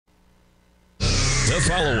The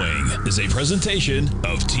following is a presentation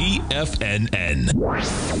of TFNN.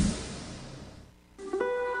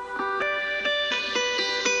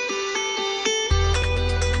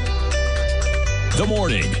 The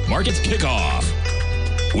Morning Market Kickoff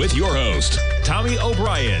with your host, Tommy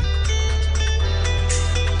O'Brien.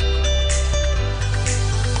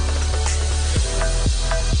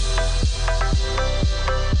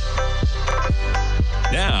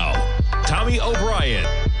 Now, Tommy O'Brien.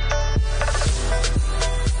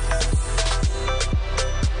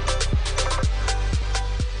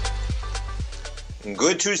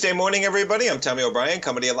 Good Tuesday morning, everybody. I'm Tommy O'Brien,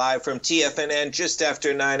 coming to you live from TFNN just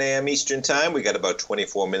after 9 a.m. Eastern Time. We got about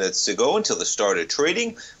 24 minutes to go until the start of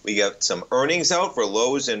trading. We got some earnings out for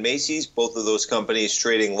Rhodes and Macy's. Both of those companies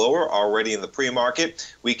trading lower already in the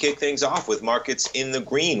pre-market. We kick things off with markets in the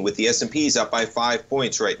green, with the S&Ps up by 5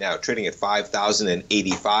 points right now, trading at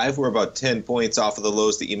 5,085. We're about 10 points off of the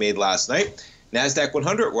lows that you made last night. NASDAQ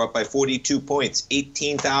 100, we're up by 42 points,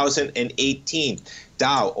 18,018.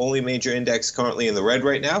 Dow, only major index currently in the red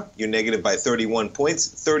right now. You're negative by 31 points,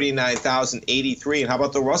 39,083. And how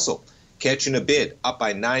about the Russell? Catching a bid, up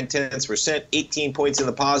by 0.9%, 18 points in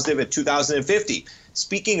the positive at 2,050.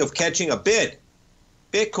 Speaking of catching a bid,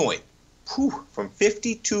 Bitcoin, from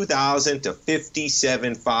 52,000 to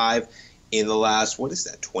 57.5 in the last,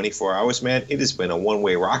 24 hours, man? It has been a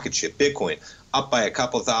one-way rocket ship. Bitcoin up by a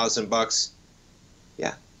couple $1,000.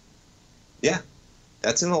 Yeah.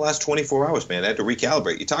 That's in the last 24 hours, man. I had to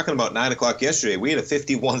recalibrate. You're talking about 9 o'clock yesterday. We had a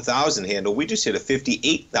 51,000 handle. We just hit a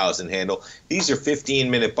 58,000 handle. These are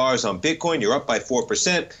 15-minute bars on Bitcoin. You're up by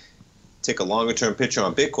 4%. Take a longer-term picture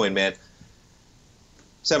on Bitcoin, man. I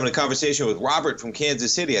was having a conversation with Robert from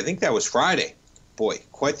Kansas City. I think that was Friday. Boy,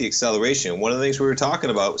 quite the acceleration. One of the things we were talking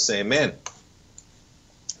about was saying, man,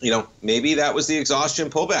 maybe that was the exhaustion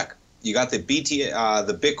pullback. You got the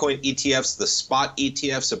Bitcoin ETFs, the spot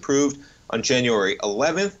ETFs approved on January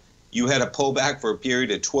 11th. You had a pullback for a period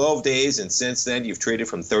of 12 days, and since then you've traded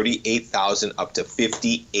from 38,000 up to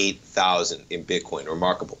 58,000 in Bitcoin.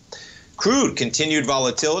 Remarkable. Crude, continued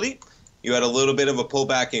volatility. You had a little bit of a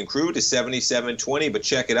pullback in crude to 77.20, but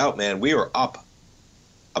check it out, man. We are up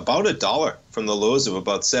about $1 from the lows of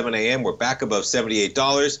about 7 a.m. We're back above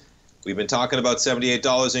 $78. We've been talking about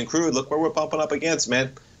 $78 in crude. Look where we're bumping up against,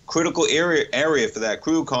 man. Critical area for that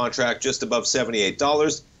crude contract, just above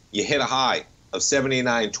 $78. You hit a high of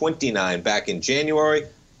 79.29 back in January.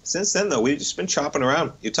 Since then, though, we've just been chopping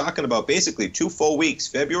around. You're talking about basically 2 full weeks.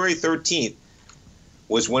 February 13th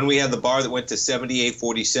was when we had the bar that went to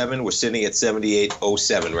 78.47. We're sitting at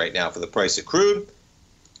 78.07 right now for the price of crude.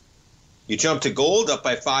 You jump to gold, up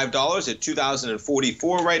by $5 at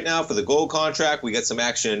 2,044 right now for the gold contract. We got some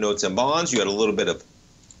action in notes and bonds. You had a little bit of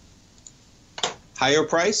higher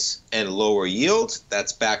price and lower yield.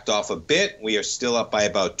 That's backed off a bit. We are still up by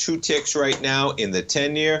about 2 ticks right now in the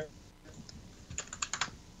 10-year.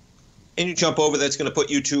 And you jump over, that's going to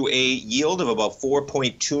put you to a yield of about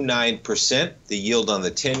 4.29%. The yield on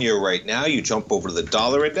the 10-year right now. You jump over to the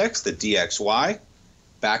dollar index, the DXY,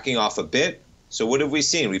 backing off a bit. So what have we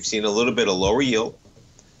seen? We've seen a little bit of lower yield.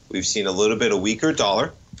 We've seen a little bit of weaker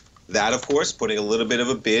dollar. That, of course, putting a little bit of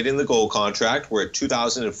a bid in the gold contract. We're at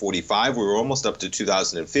 2,045. We were almost up to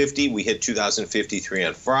 2,050. We hit 2,053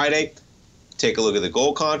 on Friday. Take a look at the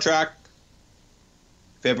gold contract.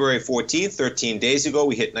 February 14th, 13 days ago,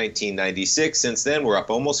 we hit 1996. Since then, we're up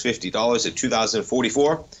almost $50 at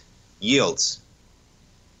 2,044. Yields,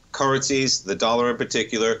 currencies, the dollar in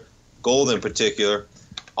particular, gold in particular,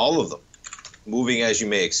 all of them moving as you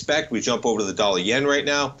may expect. We jump over to the dollar yen right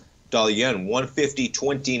now. Dollar yen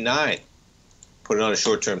 150.29. Put it on a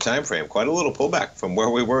short-term time frame. Quite a little pullback from where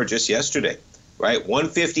we were just yesterday, right?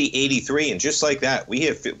 150.83, and just like that, we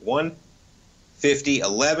hit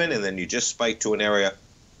 150.11, and then you just spiked to an area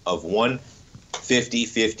of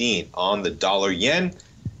 150.15 on the dollar yen.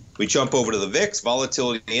 We jump over to the VIX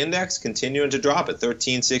volatility index, continuing to drop at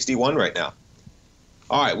 1361 right now.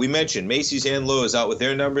 All right, we mentioned Macy's and Lowe's out with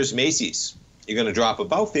their numbers. Macy's, you're going to drop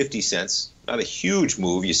about 50 cents. Not a huge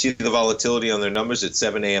move. You see the volatility on their numbers at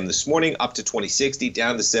 7 a.m. this morning, up to 2060,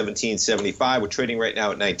 down to 1775. We're trading right now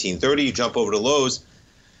at 1930. You jump over to Lowe's,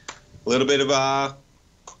 a little bit of a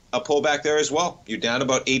pullback there as well. You're down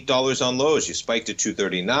about $8 on Lowe's. You spiked to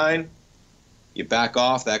 239. You back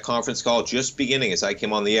off. That conference call just beginning as I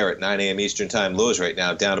came on the air at 9 a.m. Eastern Time. Lowe's right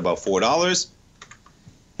now down about $4.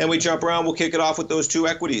 And we jump around. We'll kick it off with those two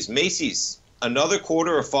equities. Macy's, another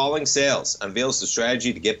quarter of falling sales, unveils the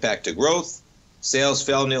strategy to get back to growth. Sales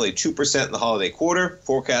fell nearly 2% in the holiday quarter.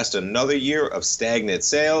 Forecast another year of stagnant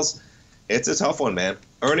sales. It's a tough one, man.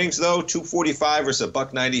 Earnings, though, $2.45 versus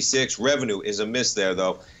 $1.96. Revenue is a miss there,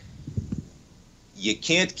 though. you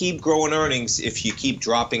can't keep growing earnings if you keep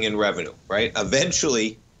dropping in revenue, right?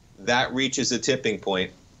 Eventually, that reaches a tipping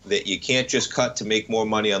point that you can't just cut to make more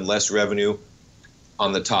money on less revenue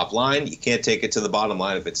on the top line. You can't take it to the bottom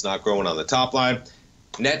line if it's not growing on the top line.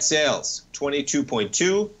 Net sales, 22.2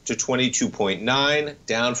 to 22.9,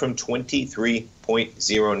 down from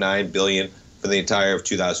 23.09 billion for the entire of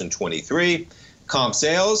 2023. Comp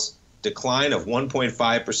sales, decline of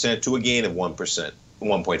 1.5% to a gain of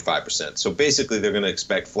 1.5%. So basically, they're going to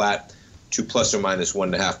expect flat to plus or minus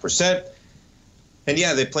 1.5%. And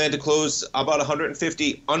yeah, they plan to close about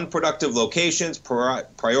 150 unproductive locations,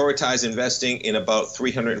 prioritize investing in about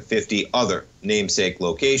 350 other namesake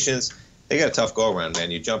locations. They got a tough go-around,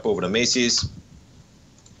 man. You jump over to Macy's,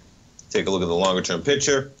 take a look at the longer-term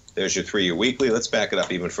picture. There's your 3-year weekly. Let's back it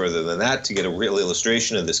up even further than that to get a real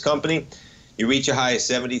illustration of this company. You reach a high of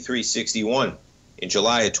 73.61 in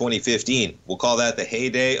July of 2015. We'll call that the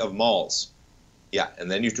heyday of malls. Yeah,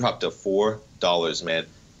 and then you drop to $4, man.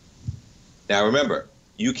 Now remember,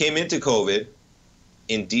 you came into COVID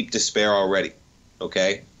in deep despair already,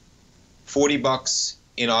 okay? $40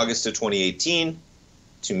 in August of 2018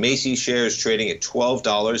 to Macy's shares trading at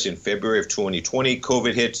 $12 in February of 2020.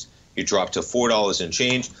 COVID hits, you drop to $4 and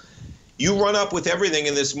change. You run up with everything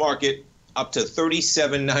in this market up to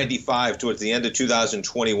 $37.95 towards the end of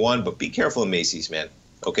 2021, but be careful of Macy's, man,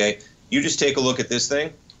 okay? You just take a look at this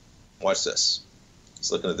thing. Watch this. I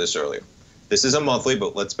was looking at this earlier. This is a monthly,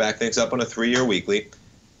 but let's back things up on a 3-year weekly.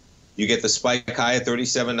 You get the spike high at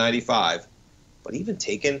 $37.95, but even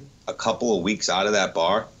taking a couple of weeks out of that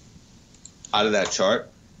bar, out of that chart,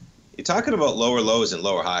 you're talking about lower lows and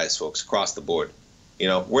lower highs, folks, across the board. You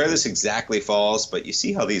know, where this exactly falls, but you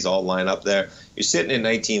see how these all line up there. You're sitting in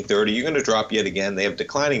 1930. You're going to drop yet again. They have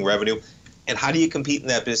declining revenue. And how do you compete in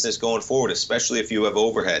that business going forward, especially if you have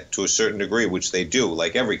overhead to a certain degree, which they do,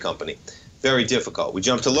 like every company? Very difficult. We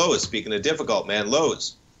jump to Lowe's. Speaking of difficult, man,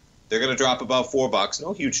 Lowe's. They're going to drop about $4.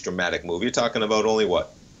 No huge dramatic move. You're talking about only,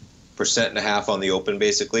 what, 1.5% on the open,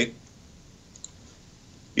 basically.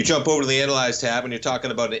 You jump over to the Analyze tab, and you're talking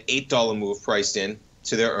about an $8 move priced in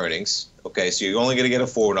to their earnings. Okay, so you're only going to get a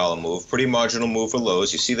 $4 move. Pretty marginal move for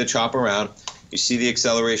Lowe's. You see the chop around. You see the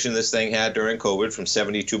acceleration this thing had during COVID from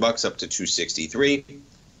 $72 up to $263.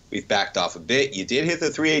 We've backed off a bit. You did hit the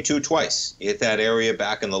 382 twice. You hit that area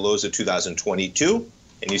back in the lows of 2022.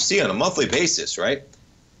 And you see on a monthly basis, right?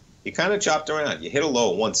 You kind of chopped around. You hit a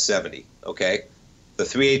low of 170, okay? The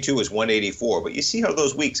 382 is 184. But you see how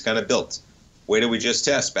those weeks kind of built. Where did we just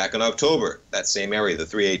test? Back in October, that same area, the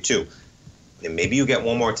 382. And maybe you get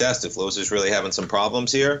one more test if Lowe's is really having some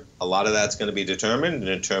problems here. A lot of that's going to be determined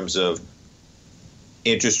in terms of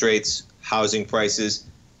interest rates, housing prices,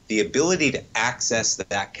 the ability to access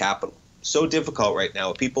that capital. So difficult right now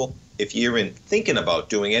with people, if you're in thinking about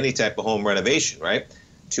doing any type of home renovation, right?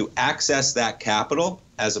 To access that capital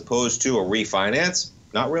as opposed to a refinance,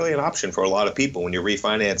 not really an option for a lot of people when you're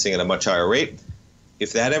refinancing at a much higher rate.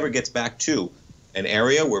 If that ever gets back to an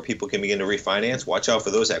area where people can begin to refinance, watch out for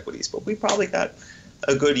those equities. But we probably got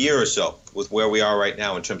a good year or so with where we are right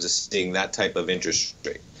now in terms of seeing that type of interest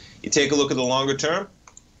rate. You take a look at the longer term,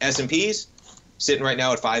 S&Ps, sitting right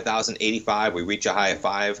now at 5,085. We reach a high of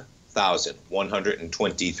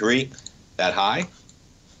 5,123. That high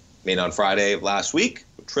made on Friday of last week.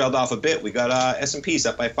 We trailed off a bit. We got S&Ps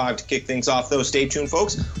up by 5 to kick things off, though. Stay tuned,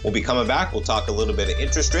 folks. We'll be coming back. We'll talk a little bit of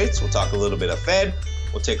interest rates. We'll talk a little bit of Fed.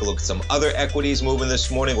 We'll take a look at some other equities moving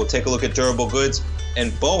this morning. We'll take a look at durable goods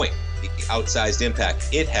and Boeing, the outsized impact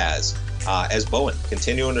it has as Boeing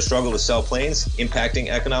continuing to struggle to sell planes, impacting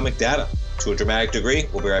economic data to a dramatic degree.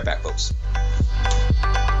 We'll be right back, folks.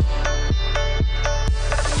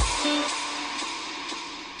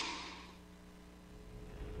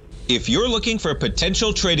 If you're looking for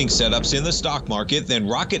potential trading setups in the stock market, then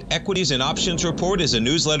Rocket Equities and Options Report is a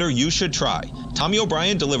newsletter you should try. Tommy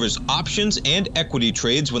O'Brien delivers options and equity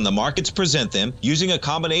trades when the markets present them, using a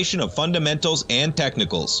combination of fundamentals and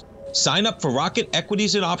technicals. Sign up for Rocket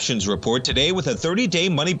Equities and Options Report today with a 30-day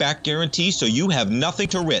money-back guarantee so you have nothing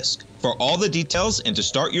to risk. For all the details and to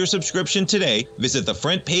start your subscription today, visit the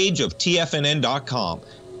front page of TFNN.com.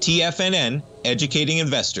 TFNN, educating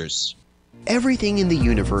investors. Everything in the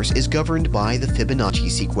universe is governed by the Fibonacci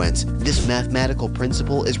sequence. This mathematical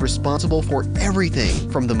principle is responsible for everything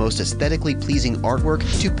from the most aesthetically pleasing artwork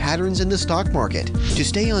to patterns in the stock market. To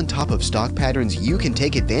stay on top of stock patterns you can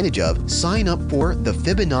take advantage of, sign up for the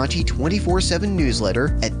Fibonacci 24/7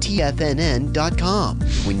 newsletter at TFNN.com.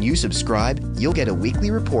 When you subscribe, you'll get a weekly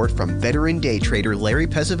report from veteran day trader Larry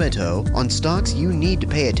Pesavento on stocks you need to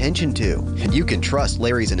pay attention to. And you can trust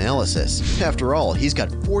Larry's analysis. After all, he's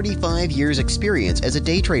got 45 years years' experience as a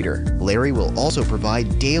day trader. Larry will also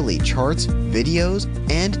provide daily charts, videos,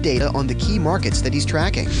 and data on the key markets that he's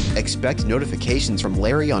tracking. Expect notifications from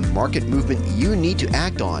Larry on market movement you need to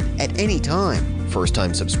act on at any time.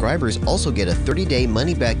 First-time subscribers also get a 30-day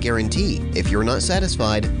money-back guarantee. If you're not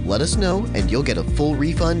satisfied, let us know and you'll get a full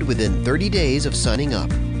refund within 30 days of signing up.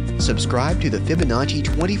 Subscribe to the Fibonacci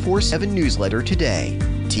 24/7 newsletter today.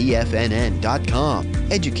 TFNN.com,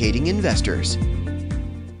 educating investors.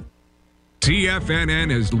 TFNN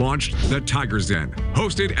has launched the Tiger's Den.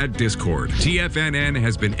 Hosted at Discord, TFNN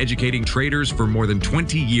has been educating traders for more than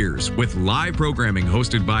 20 years with live programming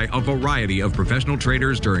hosted by a variety of professional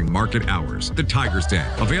traders during market hours. The Tiger's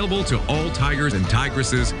Den, available to all tigers and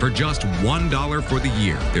tigresses for just $1 for the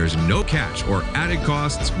year. There's no catch or added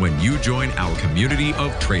costs when you join our community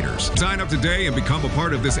of traders. Sign up today and become a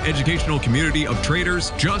part of this educational community of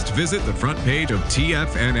traders. Just visit the front page of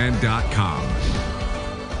TFNN.com.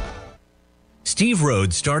 Steve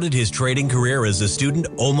Rhodes started his trading career as a student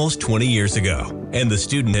almost 20 years ago, and the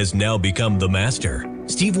student has now become the master.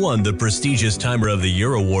 Steve won the prestigious Timer of the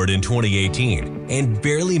Year award in 2018 and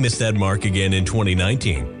barely missed that mark again in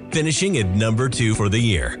 2019, finishing at number 2 for the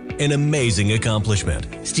year. An amazing accomplishment.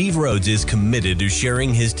 Steve Rhodes is committed to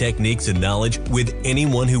sharing his techniques and knowledge with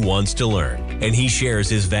anyone who wants to learn, and he shares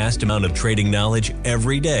his vast amount of trading knowledge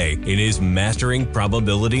every day in his Mastering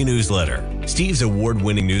Probability newsletter. Steve's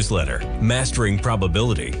award-winning newsletter, Mastering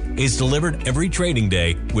Probability, is delivered every trading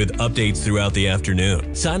day with updates throughout the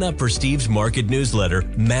afternoon. Sign up for Steve's market newsletter,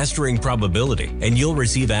 Mastering Probability, and you'll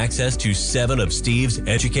receive access to 7 of Steve's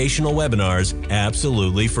educational webinars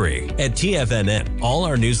absolutely free. At TFNN, all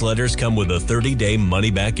our newsletters come with a 30-day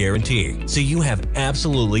money-back guarantee, so you have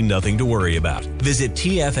absolutely nothing to worry about. Visit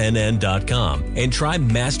TFNN.com and try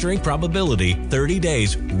Mastering Probability 30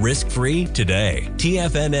 days risk-free today.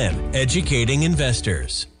 TFNN, educating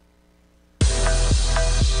investors.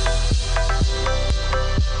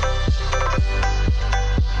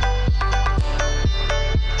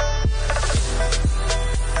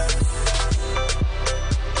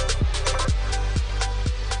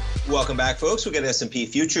 Welcome back, folks. We got S&P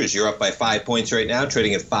futures. You're up by 5 points right now,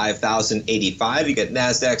 trading at 5,085. You got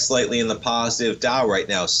NASDAQ slightly in the positive, Dow right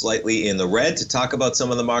now slightly in the red. To talk about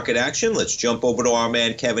some of the market action, let's jump over to our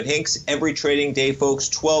man Kevin Hinks. Every trading day, folks,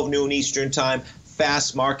 12 noon Eastern time.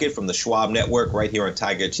 Fast Market from the Schwab Network right here on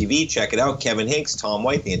Tiger TV. Check it out. Kevin Hinks, Tom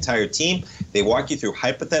White, the entire team. They walk you through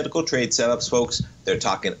hypothetical trade setups, folks. They're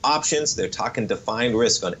talking options. They're talking defined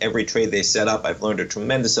risk on every trade they set up. I've learned a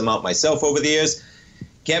tremendous amount myself over the years.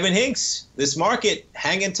 Kevin Hinks, this market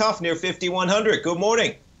hanging tough near 5,100. Good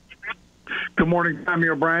morning. Good morning, Tommy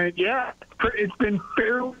O'Brien. Yeah, it's been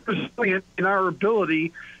fairly resilient in our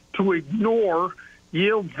ability to ignore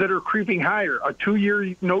yields that are creeping higher. A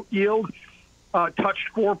 2-year note yield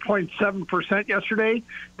touched 4.7% yesterday.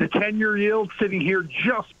 The 10-year yield sitting here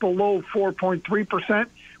just below 4.3%.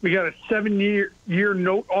 We got a 7-year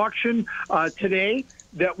note auction today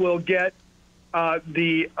that will get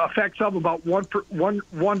the effects of about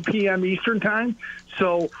 1 p.m. Eastern time.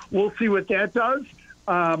 So we'll see what that does.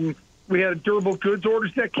 We had durable goods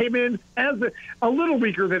orders that came in as a little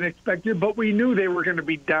weaker than expected, but we knew they were going to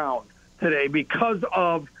be down today because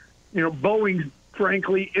of, Boeing's,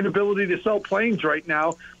 frankly, inability to sell planes right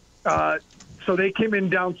now. So they came in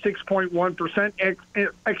down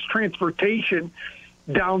 6.1%, ex transportation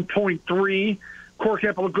down 0.3%, core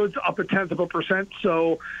capital goods up 0.1%.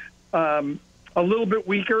 So a little bit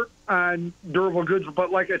weaker on durable goods, but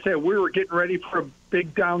like I said, we were getting ready for a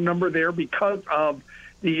big down number there because of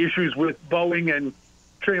the issues with Boeing and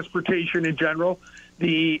transportation in general.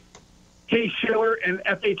 The Case-Shiller and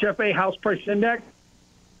FHFA house price index,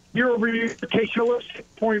 year-over-year, Case-Shiller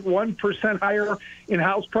 6.1% higher in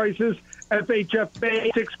house prices,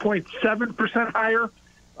 FHFA 6.7% higher.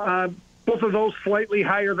 Both of those slightly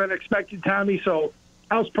higher than expected, Tommy. So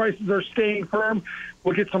house prices are staying firm.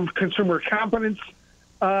 We'll get some consumer confidence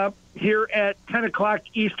here at 10 o'clock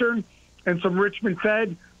Eastern and some Richmond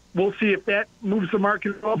Fed. We'll see if that moves the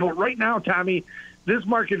market at all. But right now, Tommy, this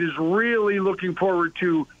market is really looking forward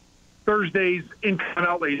to Thursday's income and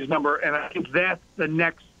outlays number, and I think that's the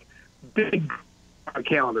next big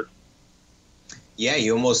calendar. Yeah,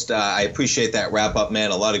 you almost, I appreciate that wrap up, man.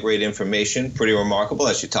 A lot of great information. Pretty remarkable,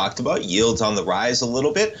 as you talked about. Yields on the rise a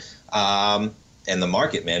little bit. And the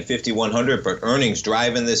market, man, 5,100, but earnings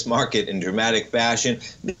driving this market in dramatic fashion.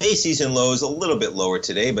 May season lows a little bit lower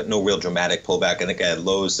today, but no real dramatic pullback. I think I had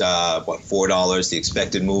lows, $4. The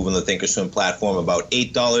expected move on the Thinkorswim platform, about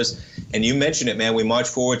 $8. And you mentioned it, man. We march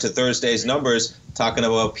forward to Thursday's numbers, talking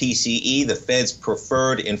about PCE, the Fed's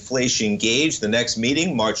preferred inflation gauge. The next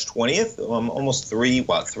meeting, March 20th, almost 3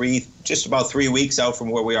 just about 3 weeks out from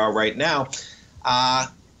where we are right now.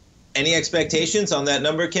 Any expectations on that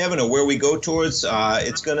number, Kevin, or where we go towards?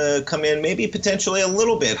 It's going to come in maybe potentially a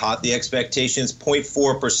little bit hot. The expectation's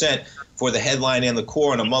 0.4% for the headline and the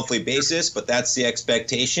core on a monthly basis, but that's the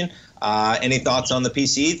expectation. Any thoughts on the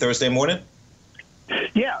PCE Thursday morning?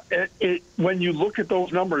 Yeah, when you look at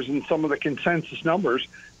those numbers and some of the consensus numbers,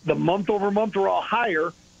 the month-over-month are all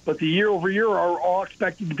higher, but the year-over-year are all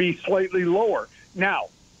expected to be slightly lower. Now,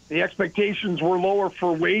 the expectations were lower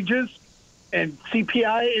for wages and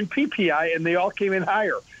CPI and PPI, and they all came in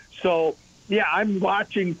higher. So, yeah, I'm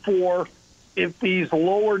watching for if these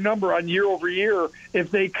lower number on year over year,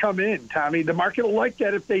 if they come in, Tommy. The market will like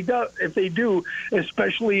that if they do,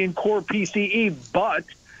 especially in core PCE. But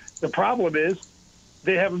the problem is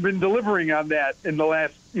they haven't been delivering on that in the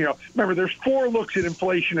last, remember, there's 4 looks at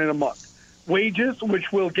inflation in a month. Wages,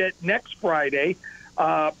 which we'll get next Friday,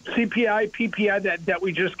 CPI, PPI that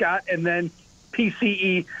we just got, and then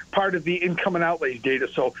PCE, part of the income and outlays data.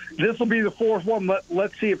 So this will be the 4th one.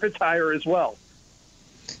 Let's see if it's higher as well.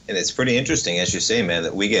 And it's pretty interesting, as you say, man,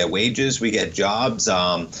 that we get wages, we get jobs.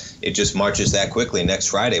 It just marches that quickly. Next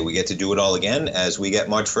Friday, we get to do it all again as we get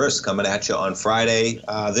March 1st coming at you on Friday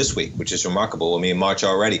this week, which is remarkable. I mean, March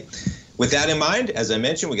already. With that in mind, as I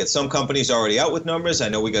mentioned, we got some companies already out with numbers. I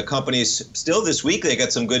know we got companies still this week. They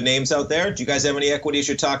got some good names out there. Do you guys have any equities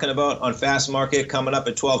you're talking about on Fast Market coming up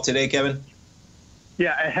at 12 today, Kevin?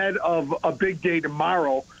 Yeah, ahead of a big day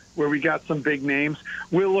tomorrow where we got some big names.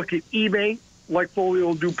 We'll look at eBay. Like Foley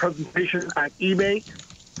will do presentations on eBay.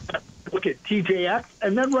 Look at TJX.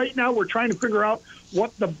 And then right now we're trying to figure out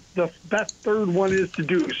what the best third one is to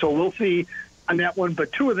do. So we'll see on that one.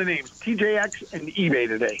 But 2 of the names, TJX and eBay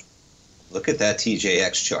today. Look at that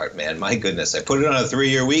TJX chart, man. My goodness. I put it on a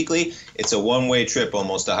 3-year weekly. It's a one-way trip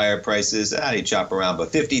almost to higher prices. You chop around,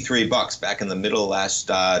 but $53 back in the middle of last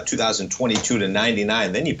 2022 to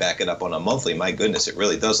 99. Then you back it up on a monthly. My goodness, it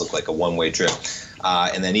really does look like a one-way trip.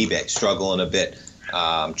 And then eBay struggling a bit,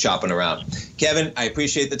 chopping around. Kevin, I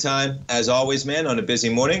appreciate the time. As always, man, on a busy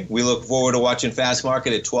morning. We look forward to watching Fast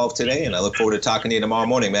Market at 12 today, and I look forward to talking to you tomorrow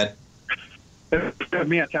morning, man. Man,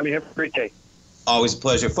 Tommy, have a great day. Always a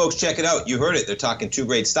pleasure. Folks, check it out. You heard it. They're talking 2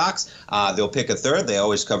 great stocks. They'll pick a third. They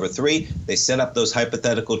always cover 3. They set up those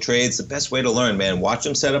hypothetical trades. The best way to learn, man, watch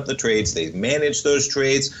them set up the trades. They manage those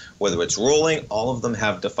trades, whether it's rolling. All of them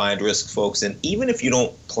have defined risk, folks. And even if you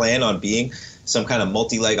don't plan on being some kind of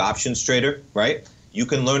multi-leg options trader, right, you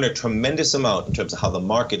can learn a tremendous amount in terms of how the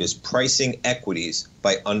market is pricing equities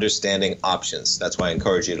by understanding options. That's why I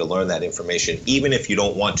encourage you to learn that information. Even if you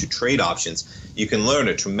don't want to trade options, you can learn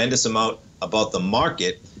a tremendous amount about the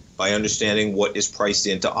market by understanding what is priced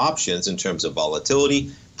into options in terms of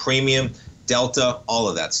volatility, premium, delta, all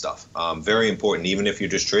of that stuff. Very important, even if you're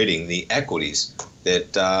just trading the equities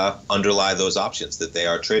that underlie those options that they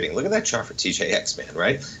are trading. Look at that chart for TJX, man,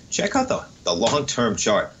 right? Check out the long-term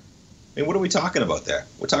chart. I mean, what are we talking about there?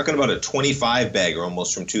 We're talking about a 25 bagger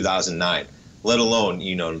almost from 2009, let alone,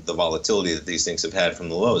 the volatility that these things have had from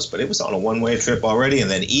the lows. But it was on a one-way trip already. And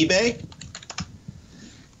then eBay,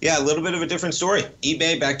 yeah, a little bit of a different story.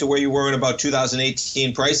 eBay back to where you were in about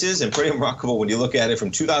 2018 prices, and pretty remarkable when you look at it from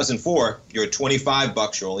 2004. You're at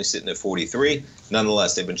 $25. You're only sitting at 43.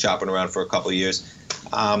 Nonetheless, they've been chopping around for a couple of years.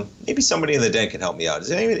 Maybe somebody in the den can help me out.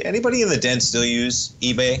 Does anybody in the den still use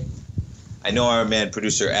eBay? I know our man,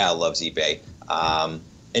 producer Al, loves eBay.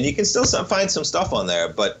 And you can still find some stuff on there,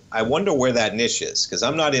 but I wonder where that niche is, because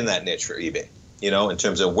I'm not in that niche for eBay. In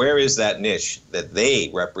terms of where is that niche that they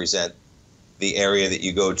represent the area that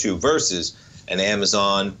you go to versus an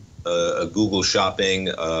Amazon, a Google Shopping,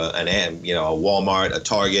 a Walmart, a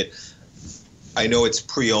Target. I know it's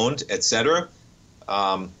pre-owned, etc.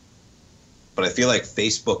 But I feel like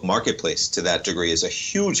Facebook Marketplace to that degree is a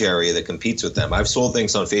huge area that competes with them. I've sold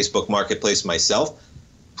things on Facebook Marketplace myself.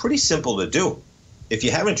 Pretty simple to do. If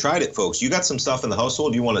you haven't tried it, folks, you got some stuff in the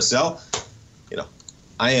household you want to sell.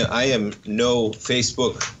 I am no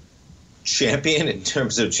Facebook champion in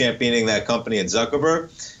terms of championing that company and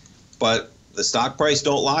Zuckerberg, but the stock price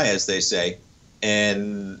don't lie, as they say,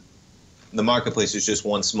 and the marketplace is just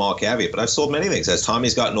one small caveat. But I've sold many things as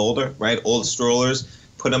Tommy's gotten older, right? Old strollers,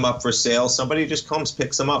 put them up for sale. Somebody just comes,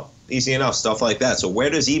 picks them up. Easy enough, stuff like that. So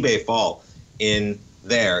where does eBay fall in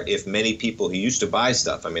there if many people who used to buy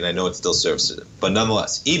stuff? I mean, I know it still services it, but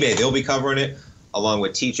nonetheless, eBay, they'll be covering it along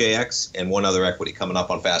with TJX and one other equity coming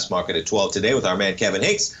up on Fast Market at 12 today with our man Kevin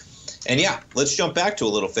Hakes. And yeah, let's jump back to a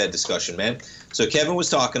little Fed discussion, man. So Kevin was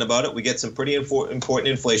talking about it. We get some pretty important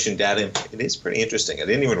inflation data. It is pretty interesting. I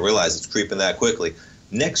didn't even realize it's creeping that quickly.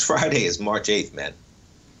 Next Friday is March 8th, man,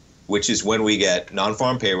 which is when we get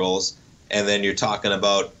non-farm payrolls. And then you're talking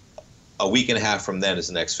about a week and a half from then is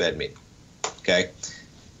the next Fed meeting. Okay.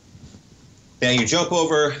 Now you jump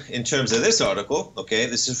over in terms of this article. Okay,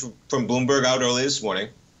 this is from Bloomberg out early this morning.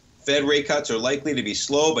 Fed rate cuts are likely to be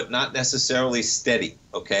slow, but not necessarily steady.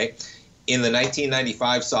 Okay. In the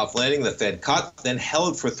 1995 soft landing, the Fed cut, then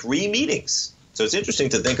held for 3 meetings. So it's interesting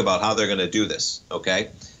to think about how they're going to do this. Okay.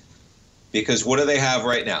 Because what do they have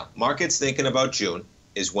right now? Markets thinking about June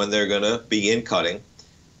is when they're going to begin cutting.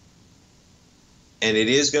 And it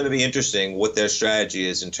is going to be interesting what their strategy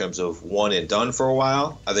is in terms of one and done for a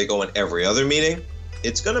while. Are they going every other meeting?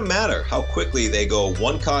 It's going to matter how quickly they go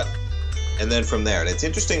one cut and then from there. And it's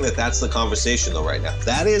interesting that that's the conversation, though, right now.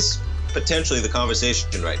 That is potentially the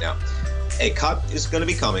conversation right now. A cut is going to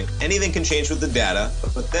be coming. Anything can change with the data.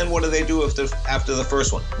 But then what do they do after the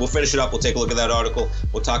first one? We'll finish it up. We'll take a look at that article.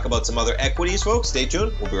 We'll talk about some other equities, folks. Stay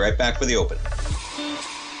tuned. We'll be right back for the open.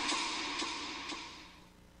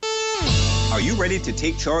 Are you ready to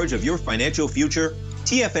take charge of your financial future?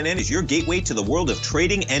 TFNN is your gateway to the world of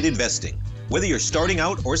trading and investing. Whether you're starting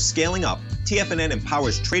out or scaling up, TFNN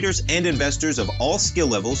empowers traders and investors of all skill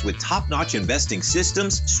levels with top-notch investing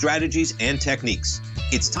systems, strategies, and techniques.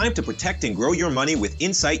 It's time to protect and grow your money with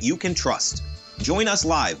insight you can trust. Join us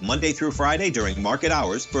live Monday through Friday during market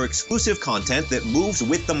hours for exclusive content that moves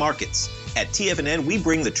with the markets. At TFNN, we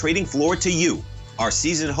bring the trading floor to you. Our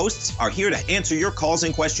seasoned hosts are here to answer your calls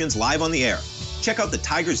and questions live on the air. Check out the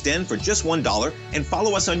Tiger's Den for just $1 and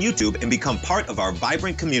follow us on YouTube and become part of our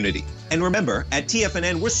vibrant community. And remember, at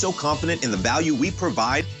TFNN, we're so confident in the value we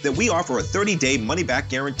provide that we offer a 30-day money-back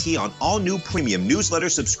guarantee on all new premium newsletter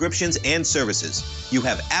subscriptions and services. You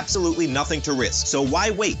have absolutely nothing to risk, so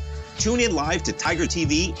why wait? Tune in live to Tiger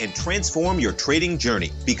TV and transform your trading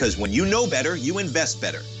journey. Because when you know better, you invest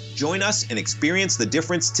better. Join us and experience the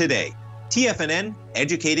difference today. TFNN,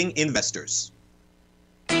 educating investors.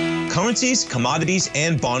 Currencies, commodities,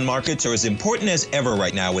 and bond markets are as important as ever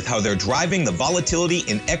right now with how they're driving the volatility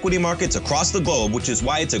in equity markets across the globe, which is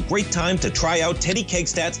why it's a great time to try out Teddy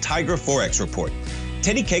Kegstad's Tiger Forex Report.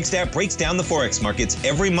 Teddy Kegstad breaks down the Forex markets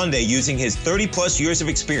every Monday using his 30-plus years of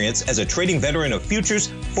experience as a trading veteran of futures,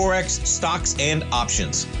 Forex, stocks, and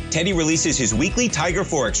options. Teddy releases his weekly Tiger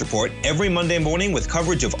Forex Report every Monday morning with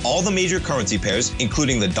coverage of all the major currency pairs,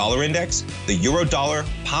 including the dollar index, the euro dollar,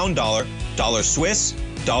 pound dollar, dollar Swiss,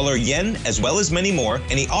 dollar yen, as well as many more,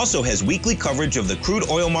 and he also has weekly coverage of the crude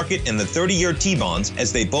oil market and the 30-year T-bonds,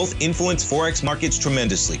 as they both influence Forex markets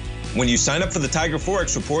tremendously. When you sign up for the Tiger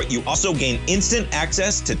Forex Report, you also gain instant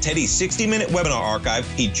access to Teddy's 60-minute webinar archive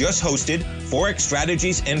he just hosted, Forex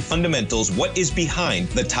Strategies and Fundamentals, What is Behind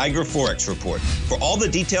the Tiger Forex Report. For all the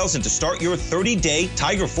details and to start your 30-day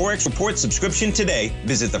Tiger Forex Report subscription today,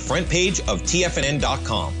 visit the front page of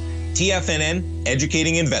TFNN.com. TFNN,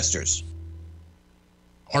 educating investors.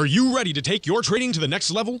 Are you ready to take your trading to the next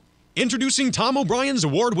level? Introducing Tom O'Brien's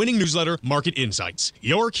award-winning newsletter, Market Insights,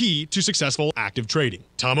 your key to successful active trading.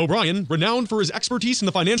 Tom O'Brien, renowned for his expertise in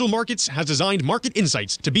the financial markets, has designed Market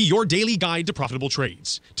Insights to be your daily guide to profitable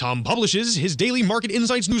trades. Tom publishes his daily Market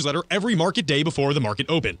Insights newsletter every market day before the market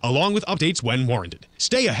open, along with updates when warranted.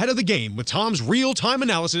 Stay ahead of the game with Tom's real-time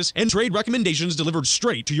analysis and trade recommendations delivered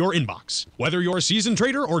straight to your inbox. Whether you're a seasoned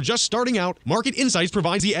trader or just starting out, Market Insights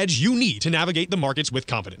provides the edge you need to navigate the markets with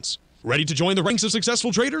confidence. Ready to join the ranks of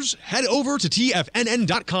successful traders? Head over to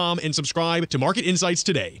TFNN.com and subscribe to Market Insights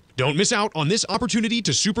today. Don't miss out on this opportunity to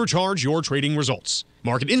supercharge your trading results.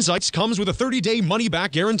 Market Insights comes with a 30-day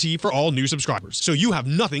money-back guarantee for all new subscribers, so you have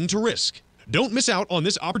nothing to risk. Don't miss out on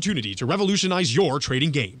this opportunity to revolutionize your trading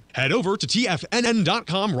game. Head over to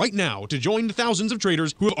TFNN.com right now to join the thousands of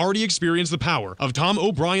traders who have already experienced the power of Tom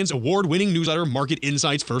O'Brien's award-winning newsletter, Market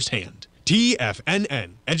Insights, firsthand.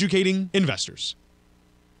 TFNN, educating investors.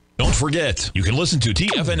 Don't forget, you can listen to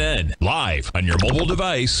TFNN live on your mobile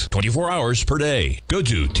device 24 hours per day. Go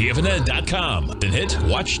to TFNN.com, then hit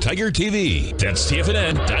Watch Tiger TV. That's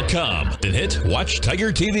TFNN.com, then hit Watch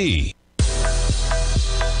Tiger TV.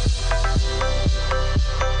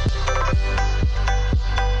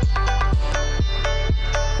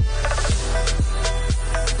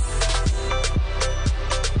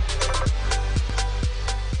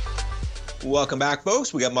 Welcome back,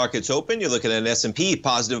 folks. We got markets open. You're looking at an S&P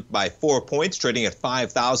positive by 4 points, trading at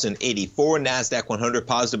 5,084. NASDAQ 100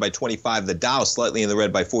 positive by 25. The Dow slightly in the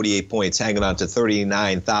red by 48 points, hanging on to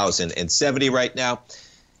 39,070 right now.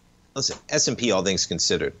 Listen, S&P, all things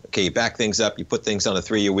considered. Okay, you back things up. You put things on a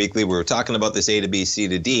 3-year weekly. We were talking about this A to B, C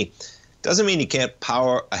to D. Doesn't mean you can't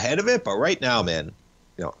power ahead of it, but right now, man,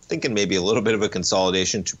 thinking maybe a little bit of a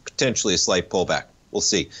consolidation to potentially a slight pullback. We'll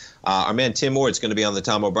see. Our man Tim Ward's going to be on the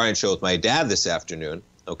Tom O'Brien show with my dad this afternoon,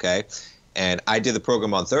 okay? And I did the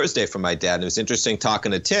program on Thursday for my dad, and it was interesting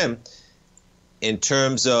talking to Tim in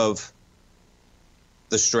terms of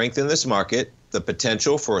the strength in this market, the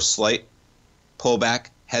potential for a slight pullback,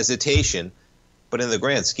 hesitation, but in the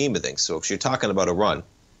grand scheme of things, so if you're talking about a run,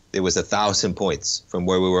 there was 1,000 points from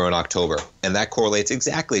where we were in October, and that correlates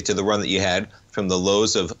exactly to the run that you had from the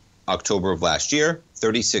lows of October of last year,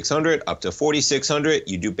 3,600 up to 4,600.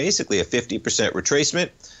 You do basically a 50% retracement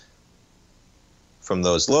from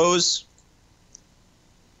those lows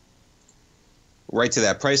right to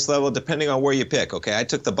that price level, depending on where you pick. Okay, I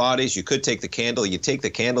took the bodies. You could take the candle. You take the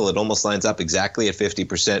candle, it almost lines up exactly at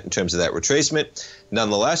 50% in terms of that retracement.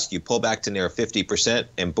 Nonetheless, you pull back to near 50%,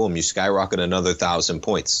 and boom, you skyrocket another 1,000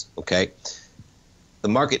 points. Okay, the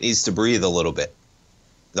market needs to breathe a little bit.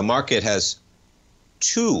 The market has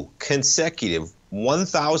 2 consecutive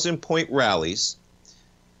 1,000-point rallies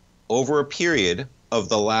over a period of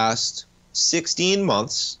the last 16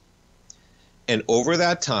 months, and over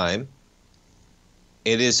that time,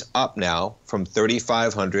 it is up now from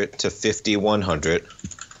 3,500 to 5,100,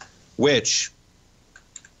 which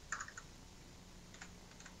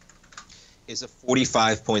is a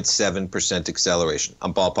 45.7% acceleration.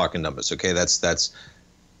 I'm ballparking numbers, okay? That's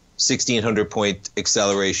 1,600-point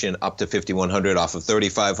acceleration up to 5,100 off of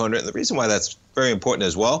 3,500. And the reason why that's very important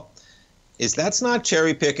as well is that's not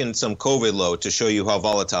cherry-picking some COVID low to show you how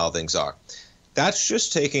volatile things are. That's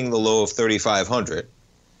just taking the low of 3,500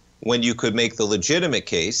 when you could make the legitimate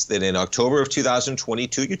case that in October of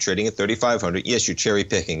 2022, you're trading at 3,500. Yes, you're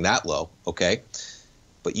cherry-picking that low, okay?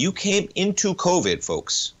 But you came into COVID,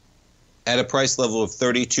 folks, at a price level of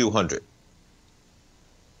 3,200.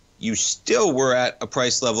 You still were at a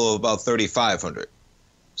price level of about 3,500.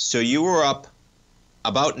 So you were up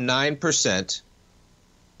about 9%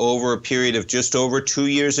 over a period of just over 2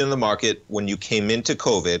 years in the market when you came into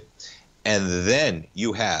COVID. And then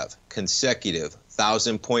you have consecutive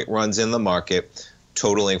 1,000-point runs in the market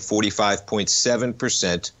totaling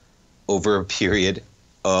 45.7% over a period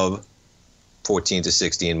of 14 to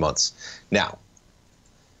 16 months. Now,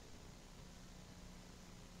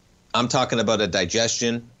 I'm talking about a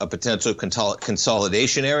digestion, a potential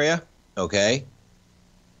consolidation area, okay?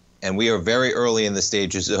 And we are very early in the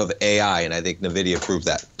stages of AI, and I think NVIDIA proved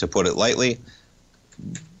that, to put it lightly.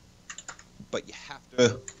 But you have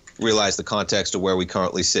to realize the context of where we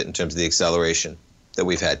currently sit in terms of the acceleration that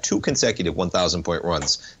we've had. 2 consecutive 1,000-point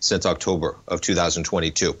runs since October of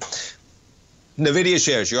 2022. NVIDIA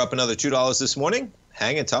shares, you're up another $2 this morning.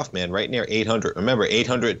 Hanging tough, man, right near 800. Remember,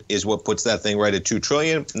 800 is what puts that thing right at $2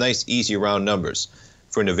 trillion. Nice, easy, round numbers.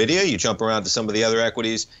 For NVIDIA, you jump around to some of the other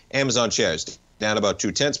equities. Amazon shares down about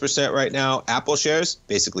 0.2% right now. Apple shares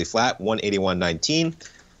basically flat, 181.19.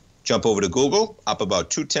 Jump over to Google, up about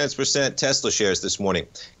 0.2%. Tesla shares this morning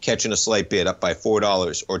catching a slight bid, up by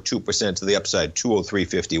 $4 or 2% to the upside,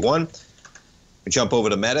 203.51. We jump over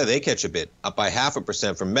to Meta, they catch a bid, up by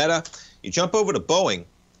 0.5% from Meta. You jump over to Boeing,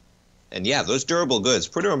 and yeah, those durable goods,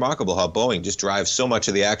 pretty remarkable how Boeing just drives so much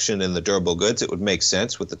of the action in the durable goods. It would make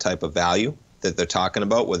sense with the type of value that they're talking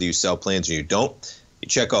about, whether you sell planes or you don't. You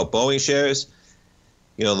check out Boeing shares.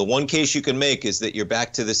 You know, the one case you can make is that you're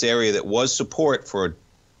back to this area that was support for a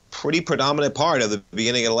pretty predominant part of the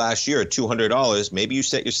beginning of last year at $200. Maybe you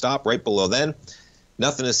set your stop right below then.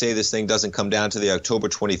 Nothing to say this thing doesn't come down to the October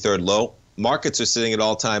 23rd low. Markets are sitting at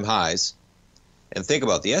all-time highs. And think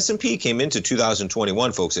about it, the S&P came into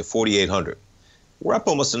 2021, folks, at 4,800. We're up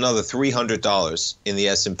almost another $300 in the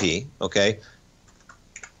S&P, okay,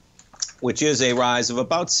 which is a rise of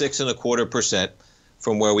about 6.25%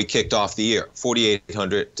 from where we kicked off the year,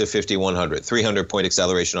 4,800 to 5,100, 300-point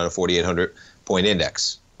acceleration on a 4,800-point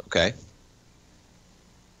index, okay?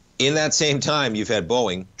 In that same time, you've had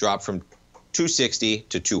Boeing drop from 260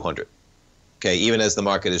 to 200, okay, even as the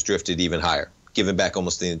market has drifted even higher, giving back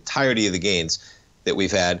almost the entirety of the gains that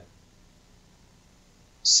we've had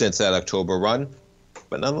since that October run.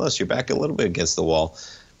 But nonetheless, you're back a little bit against the wall.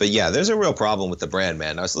 But yeah, there's a real problem with the brand,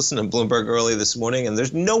 man. I was listening to Bloomberg early this morning, and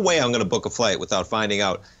there's no way I'm going to book a flight without finding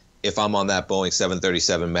out if I'm on that Boeing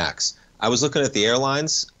 737 MAX. I was looking at the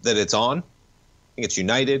airlines that it's on. I think it's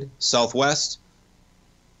United, Southwest.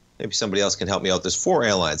 Maybe somebody else can help me out. There's 4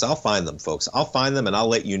 airlines. I'll find them, folks. I'll find them, and I'll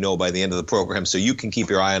let you know by the end of the program so you can keep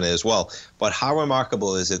your eye on it as well. But how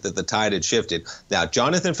remarkable is it that the tide had shifted? Now,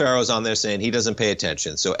 Jonathan Farrow's on there saying he doesn't pay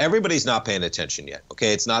attention. So everybody's not paying attention yet,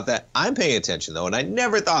 okay? It's not that. I'm paying attention, though, and I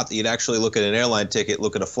never thought that you'd actually look at an airline ticket,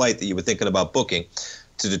 look at a flight that you were thinking about booking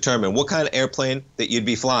to determine what kind of airplane that you'd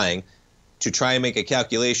be flying to try and make a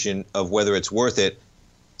calculation of whether it's worth it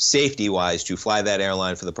safety-wise to fly that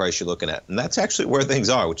airline for the price you're looking at. And that's actually where things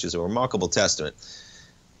are, which is a remarkable testament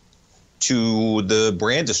to the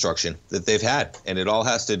brand destruction that they've had. And it all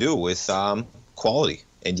has to do with quality.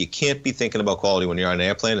 And you can't be thinking about quality when you're on an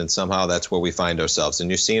airplane, and somehow that's where we find ourselves. And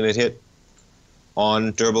you're seeing it hit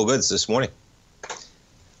on durable goods this morning.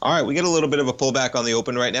 All right, we get a little bit of a pullback on the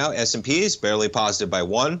open right now. S&P is barely positive by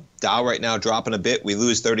 1. Dow right now dropping a bit. We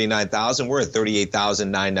lose 39,000. We're at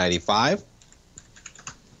 38,995.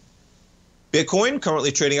 Bitcoin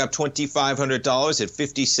currently trading up $2,500 at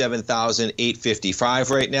 57,855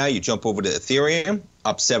 right now. You jump over to Ethereum,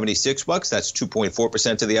 up 76 bucks. That's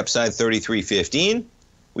 2.4% to the upside, 33.15.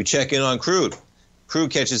 We check in on crude. Crude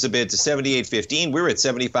catches a bid to 78.15. We're at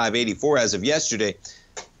 75.84 as of yesterday.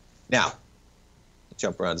 Now,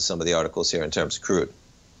 jump around to some of the articles here in terms of crude.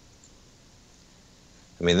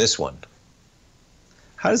 I mean, this one.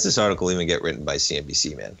 How does this article even get written by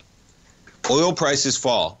CNBC, man? Oil prices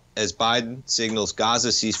fall as Biden signals Gaza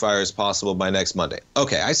ceasefire is possible by next Monday.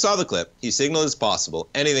 Okay, I saw the clip. He signaled it's possible.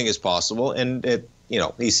 Anything is possible. And,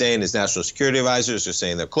 he's saying his national security advisors are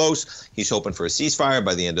saying they're close. He's hoping for a ceasefire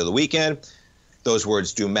by the end of the weekend. Those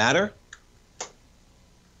words do matter.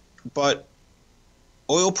 But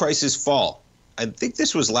oil prices fall. I think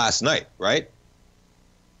this was last night, right?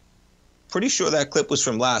 Pretty sure that clip was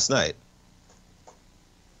from last night.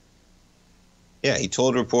 Yeah, he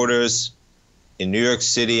told reporters in New York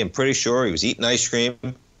City, I'm pretty sure he was eating ice cream.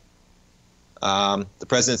 The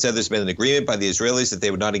president said there's been an agreement by the Israelis that they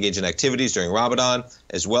would not engage in activities during Ramadan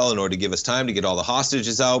as well in order to give us time to get all the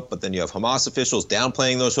hostages out. But then you have Hamas officials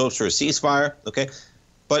downplaying those hopes for a ceasefire. Okay,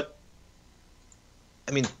 but,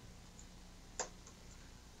 I mean,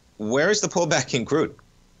 where's the pullback in crude,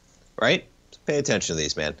 right? Pay attention to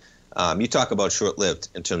these, man. You talk about short-lived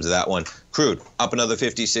in terms of that one. Crude, up another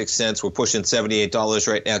 56 cents. We're pushing $78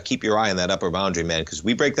 right now. Keep your eye on that upper boundary, man, because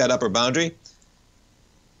we break that upper boundary,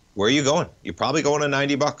 where are you going? You're probably going to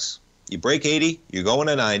 90 bucks. You break 80, you're going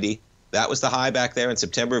to 90. That was the high back there in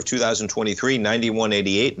September of 2023,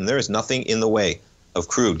 91.88, and there is nothing in the way of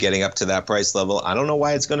crude getting up to that price level. I don't know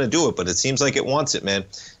why it's going to do it, but it seems like it wants it, man,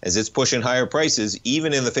 as it's pushing higher prices,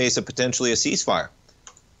 even in the face of potentially a ceasefire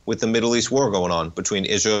with the Middle East war going on between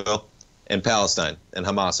Israel and Palestine, and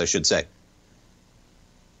Hamas, I should say.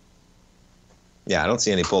 Yeah, I don't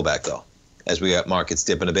see any pullback, though, as we got markets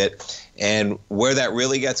dipping a bit. And where that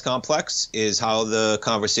really gets complex is how the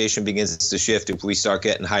conversation begins to shift if we start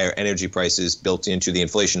getting higher energy prices built into the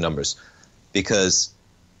inflation numbers. Because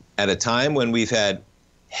at a time when we've had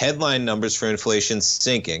headline numbers for inflation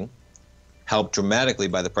sinking, helped dramatically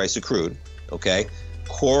by the price of crude, okay,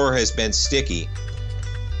 core has been sticky.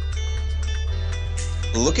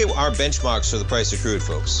 Look at our benchmarks for the price of crude,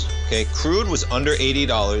 folks. Okay, crude was under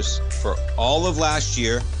 $80 for all of last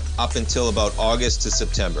year up until about August to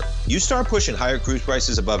September. You start pushing higher crude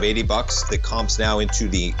prices above 80 bucks that comps now into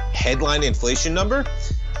the headline inflation number,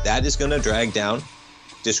 that is going to drag down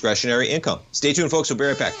discretionary income. Stay tuned, folks. We'll be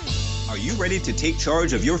right back. Are you ready to take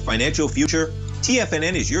charge of your financial future?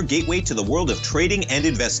 TFNN is your gateway to the world of trading and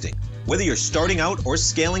investing. Whether you're starting out or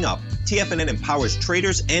scaling up, TFNN empowers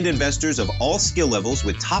traders and investors of all skill levels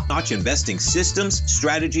with top-notch investing systems,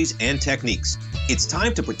 strategies, and techniques. It's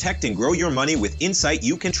time to protect and grow your money with insight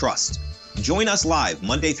you can trust. Join us live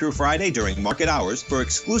Monday through Friday during market hours for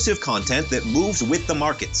exclusive content that moves with the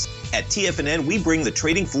markets. At TFNN, we bring the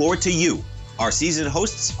trading floor to you. Our seasoned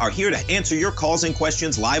hosts are here to answer your calls and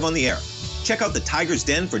questions live on the air. Check out the Tiger's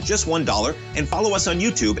Den for just $1 and follow us on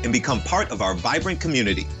YouTube and become part of our vibrant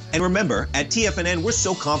community. And remember, at TFNN, we're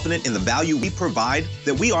so confident in the value we provide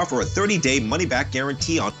that we offer a 30-day money-back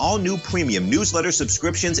guarantee on all new premium newsletter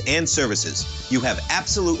subscriptions and services. You have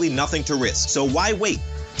absolutely nothing to risk, so why wait?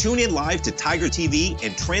 Tune in live to Tiger TV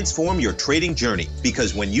and transform your trading journey,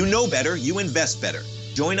 because when you know better, you invest better.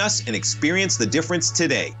 Join us and experience the difference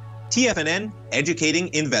today. TFNN,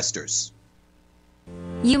 educating investors.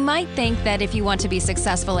 You might think that if you want to be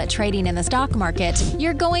successful at trading in the stock market,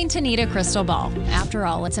 you're going to need a crystal ball. After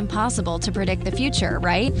all, it's impossible to predict the future,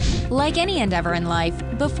 right? Like any endeavor in life,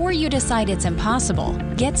 before you decide it's impossible,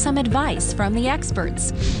 get some advice from the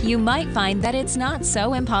experts. You might find that it's not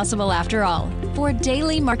so impossible after all. For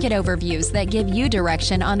daily market overviews that give you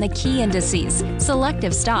direction on the key indices,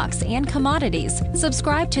 selective stocks, and commodities,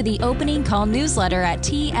 subscribe to the Opening Call newsletter at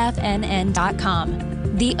TFNN.com.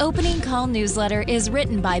 The Opening Call newsletter is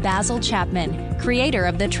written by Basil Chapman, creator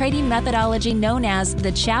of the trading methodology known as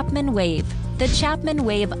the Chapman Wave. The Chapman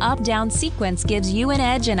Wave up-down sequence gives you an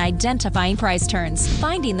edge in identifying price turns,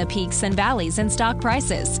 finding the peaks and valleys in stock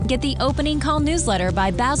prices. Get the Opening Call newsletter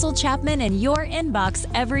by Basil Chapman in your inbox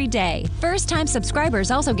every day. First-time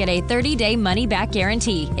subscribers also get a 30-day money-back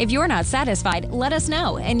guarantee. If you're not satisfied, let us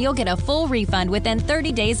know, and you'll get a full refund within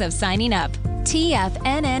 30 days of signing up.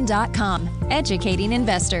 TFNN.com, educating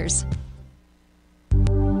investors.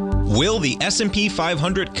 Will the S&P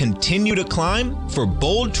 500 continue to climb? For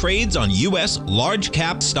bold trades on U.S. large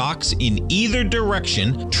cap stocks in either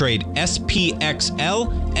direction, trade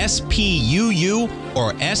SPXL, SPUU,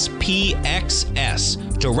 or SPXS.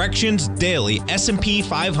 Directions Daily S&P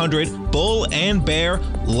 500 Bull and Bear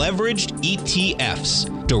Leveraged ETFs.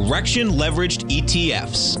 Direction Leveraged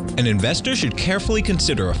ETFs. An investor should carefully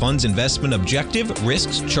consider a fund's investment objective,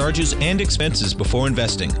 risks, charges, and expenses before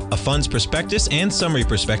investing. A fund's prospectus and summary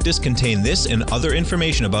prospectus contain this and other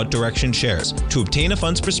information about Direction shares. To obtain a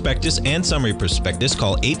fund's prospectus and summary prospectus,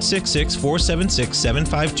 call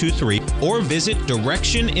 866-476-7523 or visit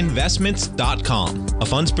directioninvestments.com. A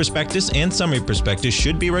fund's prospectus and summary prospectus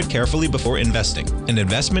should be read carefully before investing. An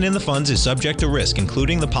investment in the funds is subject to risk,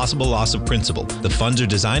 including the possible loss of principal. The funds are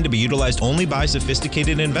designed to be utilized only by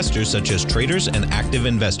sophisticated investors such as traders and active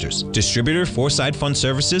investors. Distributor Foreside Fund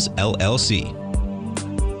Services, LLC.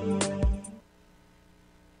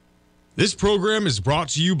 This program is brought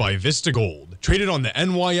to you by Vista Gold, traded on the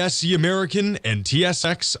NYSE American and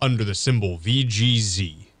TSX under the symbol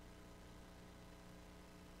VGZ.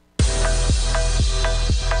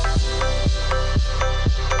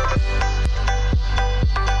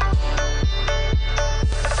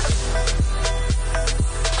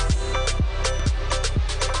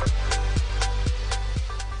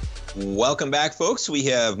 Welcome back, folks. We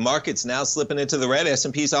have markets now slipping into the red.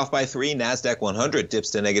 S&P's off by 3. NASDAQ 100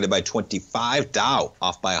 dips to negative by 25. Dow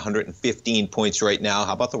off by 115 points right now.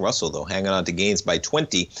 How about the Russell, though? Hanging on to gains by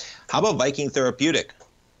 20. How about Viking Therapeutic?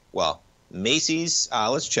 Well, Macy's,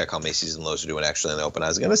 let's check how Macy's and Lowe's are doing actually in the open. I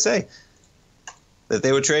was going to say that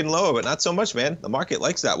they were trading lower, but not so much, man. The market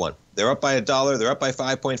likes that one. They're up by $1. They're up by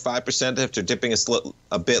 5.5% after dipping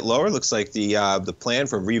a bit lower. Looks like the plan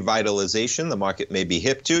for revitalization the market may be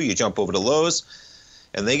hip to. You jump over to Lowe's,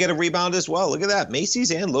 and they get a rebound as well. Look at that.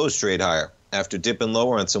 Macy's and Lowe's trade higher after dipping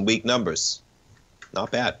lower on some weak numbers.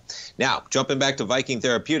 Not bad. Now, jumping back to Viking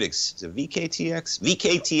Therapeutics. Is it VKTX?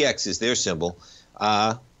 VKTX is their symbol.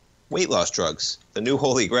 Weight loss drugs, the new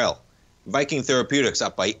holy grail. Viking Therapeutics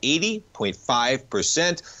up by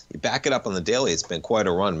 80.5%. You back it up on the daily, it's been quite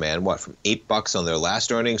a run, man. What, from $8 on their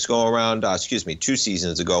last earnings go around, 2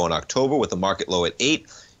 seasons ago in October with the market low at 8.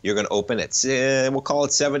 You're going to open at, we'll call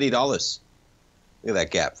it $70. Look at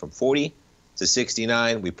that gap from 40 to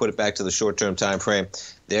 69. We put it back to the short-term time frame.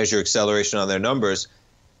 There's your acceleration on their numbers.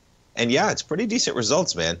 And yeah, it's pretty decent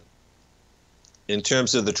results, man. In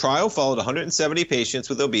terms of the trial, followed 170 patients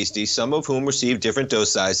with obesity, some of whom received different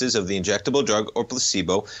dose sizes of the injectable drug or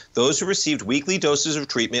placebo. Those who received weekly doses of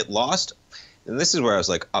treatment lost, and this is where I was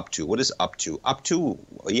like, up to. What is up to? Up to,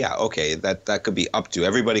 yeah, okay, that could be up to.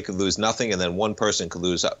 Everybody could lose nothing, and then one person could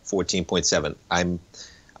lose 14.7. I'm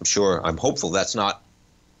hopeful that's not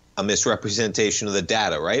a misrepresentation of the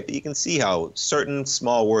data, right? But you can see how certain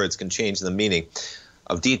small words can change the meaning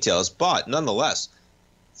of details. But nonetheless,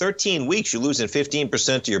 13 weeks, you're losing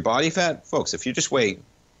 15% of your body fat. Folks, if you just weigh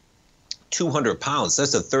 200 pounds,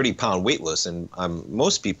 that's a 30-pound weight loss. And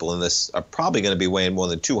most people in this are probably going to be weighing more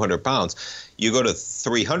than 200 pounds. You go to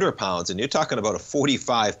 300 pounds, and you're talking about a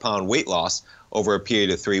 45-pound weight loss over a period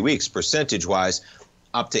of 3 weeks. Percentage-wise,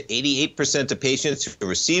 up to 88% of patients who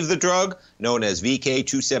receive the drug, known as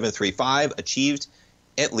VK2735, achieved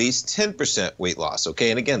at least 10% weight loss. Okay,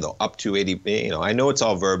 and again, though, up to 80, I know it's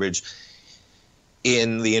all verbiage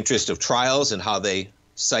in the interest of trials and how they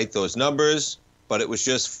cite those numbers, but it was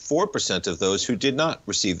just 4% of those who did not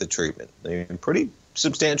receive the treatment. They're pretty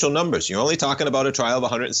substantial numbers. You're only talking about a trial of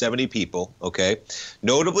 170 people, okay?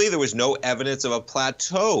 Notably, there was no evidence of a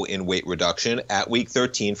plateau in weight reduction at week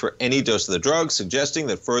 13 for any dose of the drug, suggesting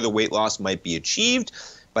that further weight loss might be achieved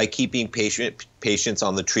by keeping patients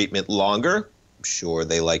on the treatment longer. I'm sure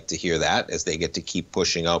they like to hear that as they get to keep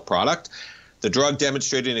pushing out product. The drug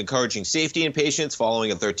demonstrated encouraging safety in patients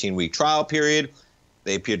following a 13-week trial period.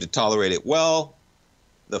 They appeared to tolerate it well.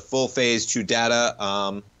 The full phase 2 data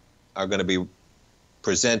are going to be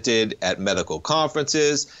presented at medical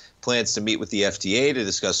conferences. Plans to meet with the FDA to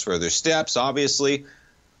discuss further steps, obviously.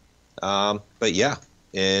 But yeah,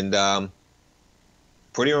 and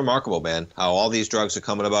pretty remarkable, man, how all these drugs are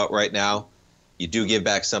coming about right now. You do give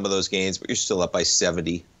back some of those gains, but you're still up by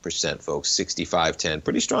 70%, folks, 65-10.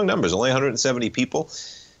 Pretty strong numbers, only 170 people.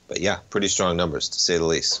 But yeah, pretty strong numbers, to say the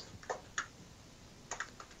least.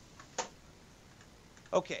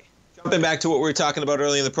 Okay, jumping back to what we were talking about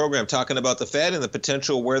earlier in the program, talking about the Fed and the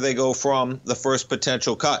potential where they go from the first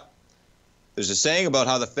potential cut. There's a saying about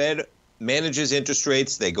how the Fed manages interest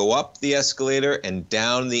rates. They go up the escalator and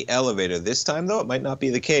down the elevator. This time, though, it might not be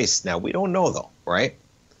the case. Now, we don't know, though, right?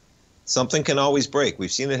 Something can always break.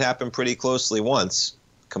 We've seen it happen pretty closely once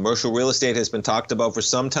Commercial real estate has been talked about for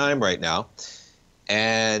some time right now,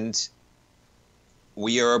 and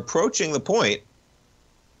we are approaching the point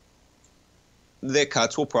that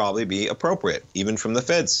cuts will probably be appropriate, even from the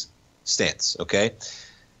Fed's stance, okay?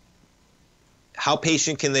 How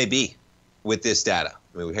patient can they be with this data?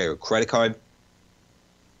 I mean, we hear credit card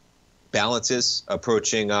balances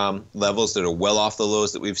approaching levels that are well off the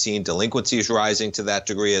lows that we've seen. Delinquency is rising to that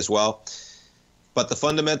degree as well. But the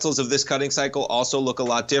fundamentals of this cutting cycle also look a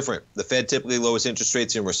lot different. The Fed typically lowers interest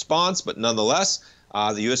rates in response, but nonetheless,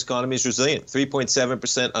 the U.S. economy is resilient.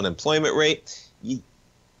 3.7% unemployment rate.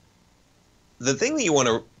 The thing that you want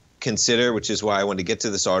to consider, which is why I wanted to get to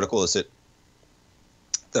this article, is that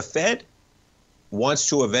the Fed wants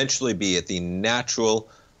to eventually be at the natural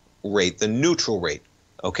rate, the neutral rate,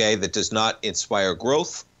 okay, that does not inspire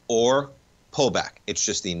growth or pullback. It's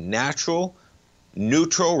just the natural,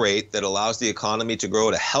 neutral rate that allows the economy to grow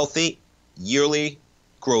at a healthy yearly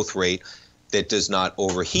growth rate that does not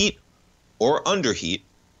overheat or underheat.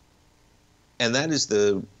 And that is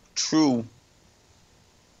the true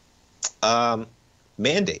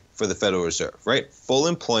mandate for the Federal Reserve, right? Full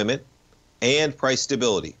employment and price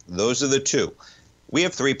stability. Those are the two. We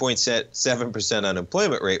have 3.7%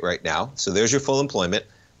 unemployment rate right now, so there's your full employment.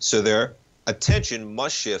 So their attention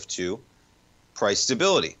must shift to price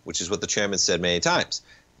stability, which is what the chairman said many times.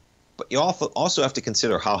 But you also have to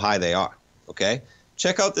consider how high they are, okay?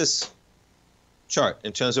 Check out this chart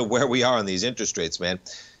in terms of where we are on these interest rates, man.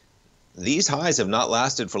 These highs have not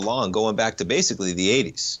lasted for long, going back to basically the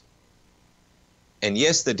 80s. And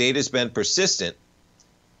yes, the data's been persistent,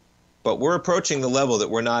 but we're approaching the level that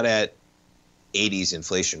we're not at 80s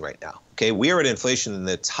inflation right now. Okay, we are at inflation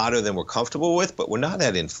that's hotter than we're comfortable with, but we're not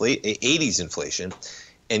at 80s inflation.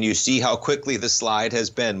 And you see how quickly the slide has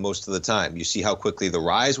been most of the time. You see how quickly the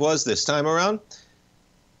rise was this time around.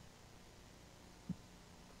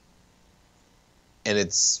 And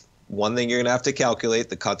it's one thing you're going to have to calculate.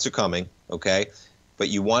 The cuts are coming, okay? But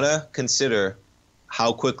you want to consider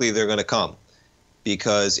how quickly they're going to come,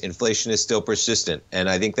 because inflation is still persistent. And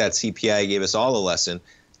I think that CPI gave us all a lesson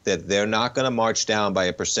that they're not going to march down by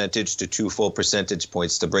a percentage to 2 full percentage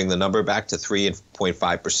points to bring the number back to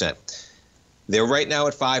 3.5%. They're right now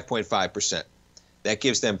at 5.5%. That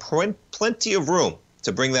gives them plenty of room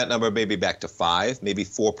to bring that number maybe back to 5, maybe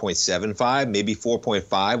 4.75, maybe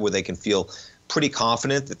 4.5, where they can feel pretty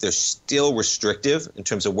confident that they're still restrictive in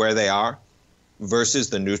terms of where they are versus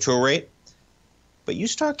the neutral rate. But you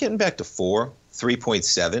start getting back to 4,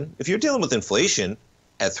 3.7. If you're dealing with inflation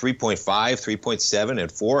at 3.5, 3.7,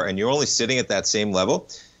 and 4, and you're only sitting at that same level,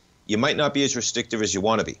 you might not be as restrictive as you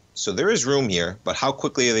want to be. So there is room here, but how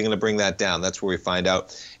quickly are they going to bring that down? That's where we find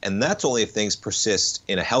out. And that's only if things persist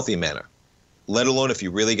in a healthy manner, let alone if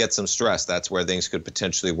you really get some stress. That's where things could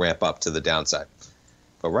potentially ramp up to the downside.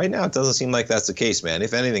 But right now, it doesn't seem like that's the case, man.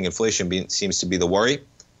 If anything, inflation seems to be the worry,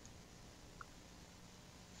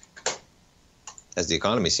 as the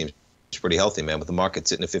economy seems pretty healthy, man, with the market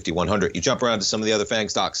sitting at 5,100. You jump around to some of the other FANG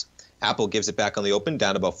stocks. Apple gives it back on the open,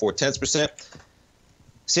 down about 0.4%.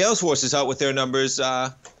 Salesforce is out with their numbers.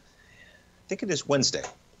 I think it is Wednesday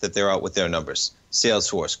that they're out with their numbers.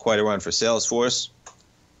 Salesforce, quite a run for Salesforce.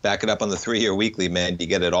 Back it up on the 3-year weekly, man. You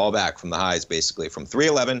get it all back from the highs, basically. From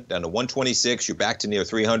 311 down to 126. You're back to near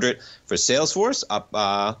 300. For Salesforce, up,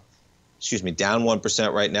 down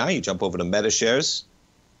 1% right now. You jump over to Meta shares,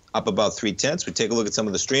 up about 0.3. We take a look at some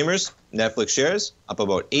of the streamers. Netflix shares, up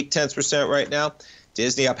about 0.8% right now.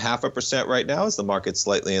 Disney up 0.5% right now as the market's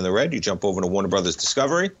slightly in the red. You jump over to Warner Brothers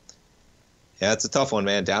Discovery. Yeah, it's a tough one,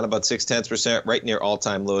 man. Down about 0.6%, right near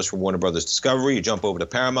all-time lows for Warner Brothers Discovery. You jump over to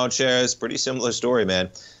Paramount shares. Pretty similar story, man.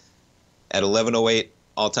 At 11.08,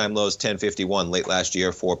 all-time lows 10.51 late last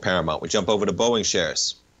year for Paramount. We jump over to Boeing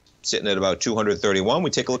shares, sitting at about 231. We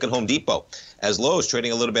take a look at Home Depot. As Lowe's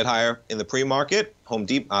trading a little bit higher in the pre-market. On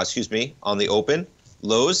the open.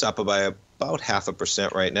 Lowe's up by about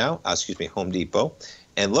 0.5% right now. Home Depot.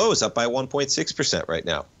 And Lowe's up by 1.6% right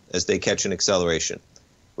now as they catch an acceleration.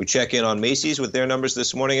 We check in on Macy's with their numbers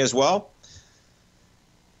this morning as well.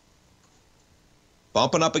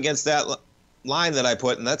 Bumping up against that line that I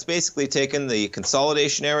put, and that's basically taking the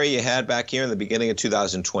consolidation area you had back here in the beginning of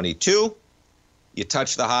 2022. You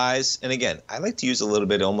touch the highs, and again, I like to use a little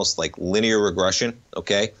bit almost like linear regression,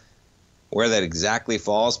 okay, where that exactly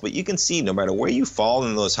falls. But you can see no matter where you fall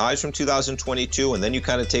in those highs from 2022, and then you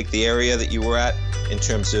kind of take the area that you were at in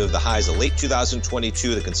terms of the highs of late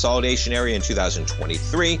 2022, the consolidation area in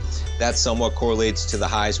 2023, that somewhat correlates to the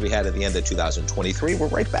highs we had at the end of 2023. We're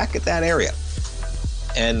right back at that area.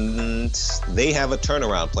 And they have a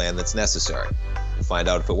turnaround plan that's necessary. We'll find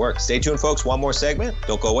out if it works. Stay tuned, folks. One more segment.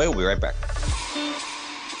 Don't go away. We'll be right back.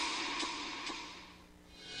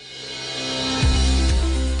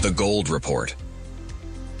 The Gold Report.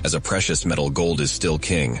 As a precious metal, gold is still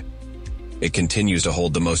king. It continues to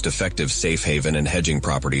hold the most effective safe haven and hedging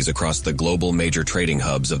properties across the global major trading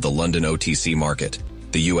hubs of the London OTC market,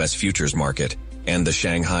 the U.S. futures market, and the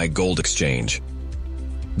Shanghai Gold Exchange.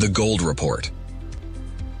 The Gold Report.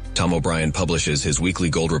 Tom O'Brien publishes his weekly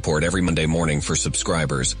gold report every Monday morning for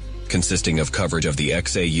subscribers, consisting of coverage of the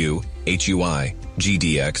XAU, HUI,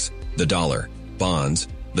 GDX, the dollar, bonds,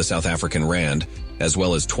 the South African rand, as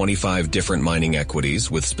well as 25 different mining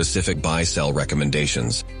equities with specific buy-sell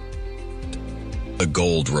recommendations. The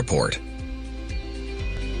Gold Report.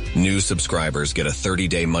 New subscribers get a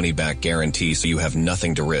 30-day money-back guarantee, so you have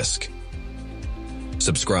nothing to risk.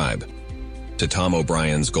 Subscribe to Tom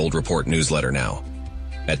O'Brien's Gold Report newsletter now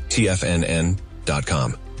at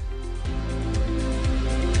TFNN.com.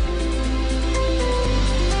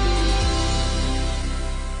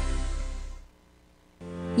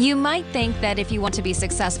 You might think that if you want to be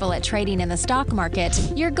successful at trading in the stock market,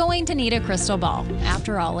 you're going to need a crystal ball.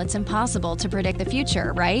 After all, it's impossible to predict the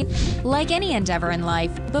future, right? Like any endeavor in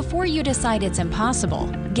life, before you decide it's impossible,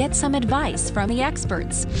 get some advice from the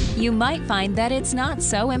experts. You might find that it's not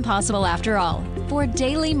so impossible after all. For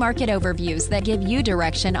daily market overviews that give you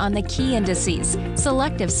direction on the key indices,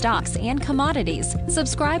 selective stocks, and commodities,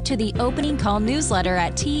 subscribe to the Opening Call newsletter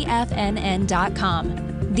at TFNN.com.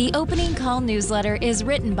 The Opening Call newsletter is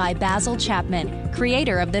written by Basil Chapman,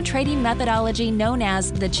 creator of the trading methodology known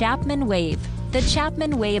as the Chapman Wave. The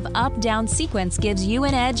Chapman Wave up-down sequence gives you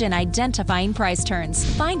an edge in identifying price turns,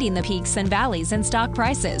 finding the peaks and valleys in stock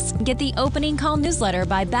prices. Get the Opening Call newsletter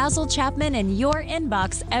by Basil Chapman in your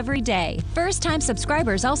inbox every day. First-time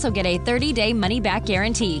subscribers also get a 30-day money-back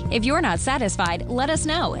guarantee. If you're not satisfied, let us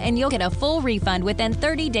know, and you'll get a full refund within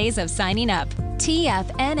 30 days of signing up.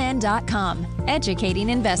 TFNN.com, educating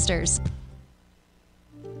investors.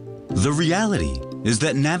 The reality is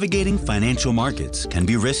that navigating financial markets can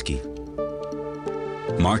be risky.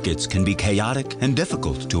 Markets can be chaotic and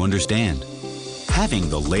difficult to understand. Having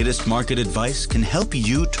the latest market advice can help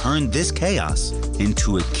you turn this chaos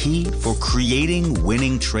into a key for creating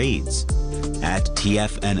winning trades. At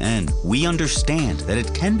TFNN, we understand that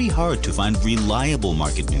it can be hard to find reliable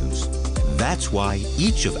market news. That's why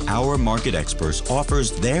each of our market experts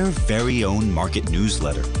offers their very own market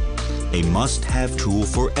newsletter, a must-have tool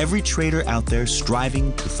for every trader out there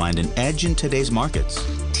striving to find an edge in today's markets.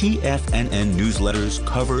 TFNN newsletters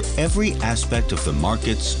cover every aspect of the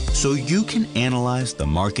markets so you can analyze the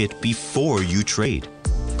market before you trade.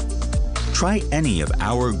 Try any of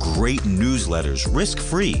our great newsletters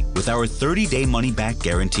risk-free with our 30-day money-back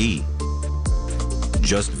guarantee.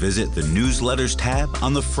 Just visit the Newsletters tab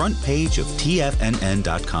on the front page of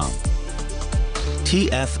TFNN.com.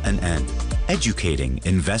 TFNN, educating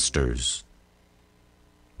investors.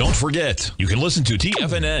 Don't forget, you can listen to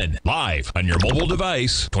TFNN live on your mobile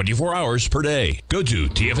device 24 hours per day. Go to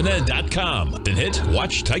TFNN.com, then hit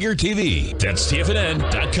Watch Tiger TV. That's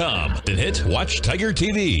TFNN.com, then hit Watch Tiger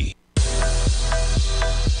TV.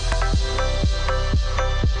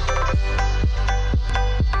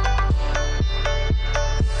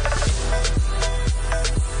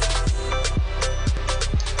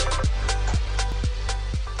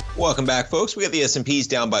 Welcome back, folks. We got the S&Ps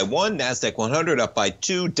down by 1, NASDAQ 100 up by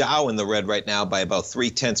 2, Dow in the red right now by about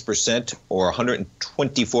 0.3%, or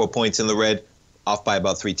 124 points in the red, off by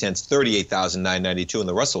about 0.3, 38,992, and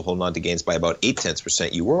the Russell holding on to gains by about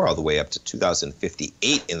 0.8%. You were all the way up to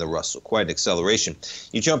 2,058 in the Russell. Quite an acceleration.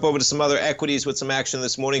 You jump over to some other equities with some action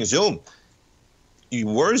this morning. Zoom. You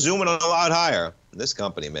were zooming a lot higher. This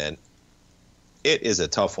company, man, it is a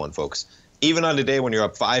tough one, folks. Even on a day when you're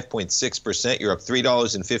up 5.6%, you're up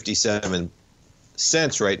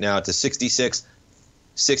 $3.57 right now to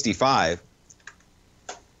 66.65.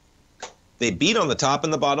 They beat on the top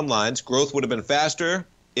and the bottom lines. Growth would have been faster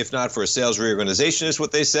if not for a sales reorganization, is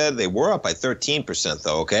what they said. They were up by 13%,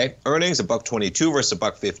 though, okay? Earnings, $1.22 versus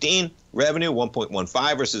 $1.15. Revenue,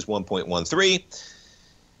 $1.15 versus $1.13.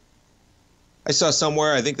 I saw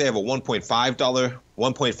somewhere, I think they have a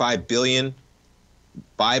 $1.5 billion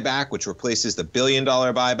buyback, which replaces the $1 billion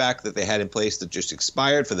buyback that they had in place that just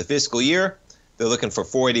expired for the fiscal year. They're looking for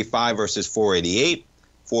 $485 versus $488,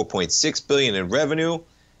 $4.6 billion in revenue.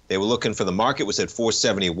 They were looking for, the market was at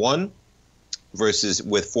 $471 versus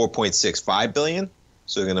with $4.65 billion.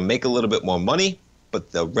 So they're going to make a little bit more money,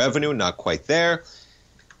 but the revenue not quite there.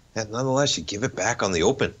 And nonetheless, you give it back on the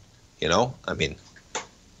open. You know, I mean,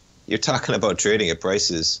 you're talking about trading at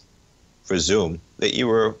prices for Zoom that you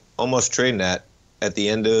were almost trading at the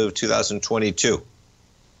end of 2022.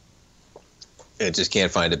 And just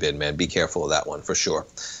can't find a bid, man. Be careful of that one for sure.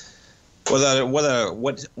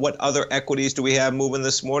 What other equities do we have moving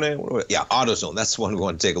this morning? Yeah, AutoZone. That's the one we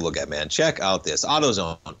want to take a look at, man. Check out this.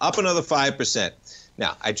 AutoZone up another 5%.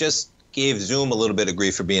 Now, I just gave Zoom a little bit of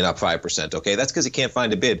grief for being up 5%, okay? That's because it can't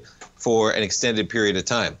find a bid for an extended period of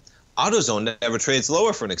time. AutoZone never trades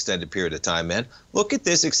lower for an extended period of time, man. Look at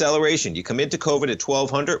this acceleration. You come into COVID at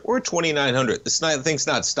 1,200 or 2,900. This thing's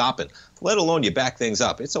not stopping, let alone you back things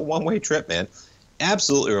up. It's a one-way trip, man.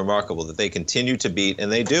 Absolutely remarkable that they continue to beat,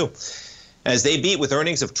 and they do. As they beat with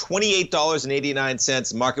earnings of $28.89,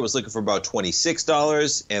 the market was looking for about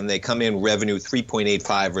 $26, and they come in revenue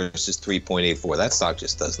 3.85 versus 3.84. That stock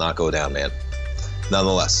just does not go down, man.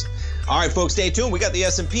 Nonetheless. All right, folks, stay tuned. We got the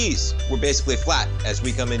S&Ps. We're basically flat as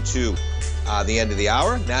we come into the end of the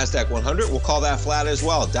hour. NASDAQ 100, we'll call that flat as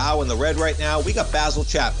well. Dow in the red right now. We got Basil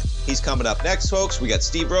Chapman. He's coming up next, folks. We got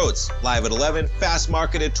Steve Rhodes live at 11. Fast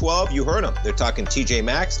Market at 12. You heard him. They're talking TJ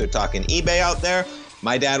Maxx. They're talking eBay out there.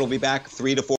 My dad will be back 3 to 4.